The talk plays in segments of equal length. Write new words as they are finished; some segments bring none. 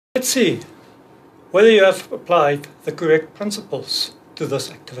Let's see whether you have applied the correct principles to this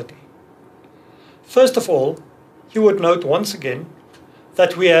activity. First of all, you would note once again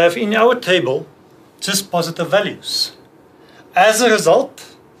that we have in our table just positive values. As a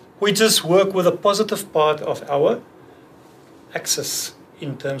result, we just work with the positive part of our axis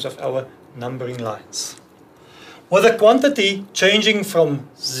in terms of our numbering lines. With the quantity changing from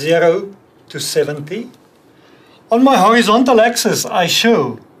 0 to 70, on my horizontal axis I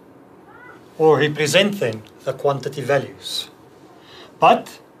show or represent then the quantity values.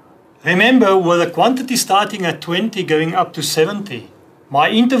 But remember, with the quantity starting at 20 going up to 70, my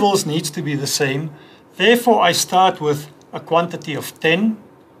intervals needs to be the same. Therefore, I start with a quantity of 10,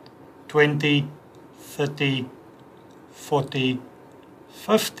 20, 30, 40,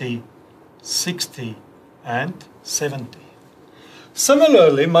 50, 60, and 70.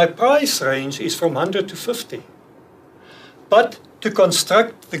 Similarly, my price range is from 100 to 50. But to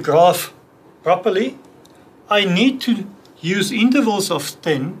construct the graph properly, I need to use intervals of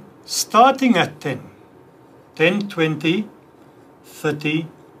 10 starting at 10. 10, 20, 30,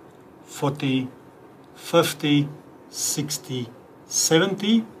 40, 50, 60,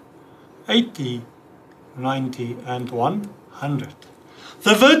 70, 80, 90, and 100.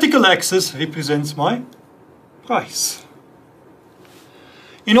 The vertical axis represents my price.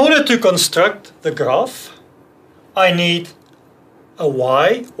 In order to construct the graph, I need a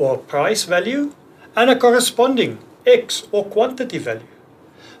y or price value and a corresponding x or quantity value.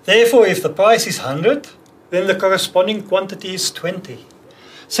 Therefore, if the price is 100, then the corresponding quantity is 20.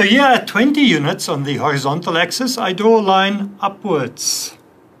 So here at 20 units on the horizontal axis, I draw a line upwards.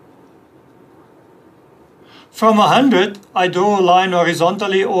 From 100, I draw a line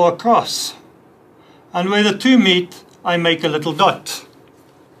horizontally or across. And where the two meet, I make a little dot.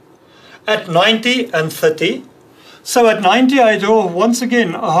 At 90 and 30, so at 90 I draw once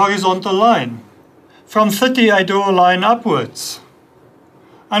again a horizontal line. From 30 I draw a line upwards.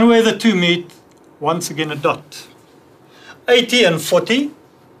 And where the two meet, once again a dot. 80 and 40,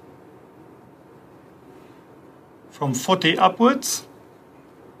 from 40 upwards.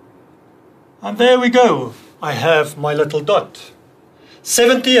 And there we go. I have my little dot.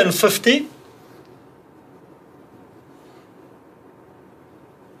 70 and 50.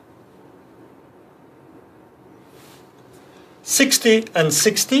 $60 and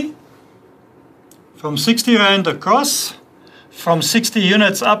 60, from 60 rand across, from 60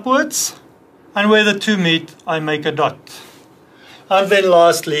 units upwards, and where the two meet, I make a dot. And then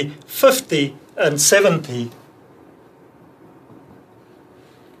lastly, 50 and 70.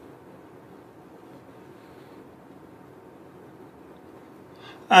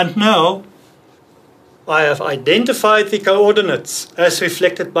 And now, I have identified the coordinates as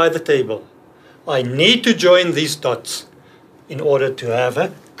reflected by the table. I need to join these dots in order to have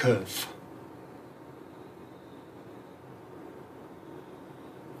a curve.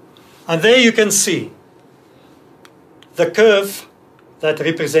 And there you can see the curve that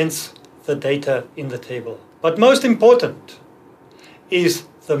represents the data in the table. But most important is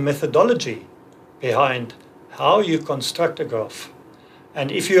the methodology behind how you construct a graph. And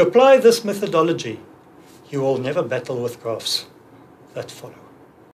if you apply this methodology, you will never battle with graphs that follow.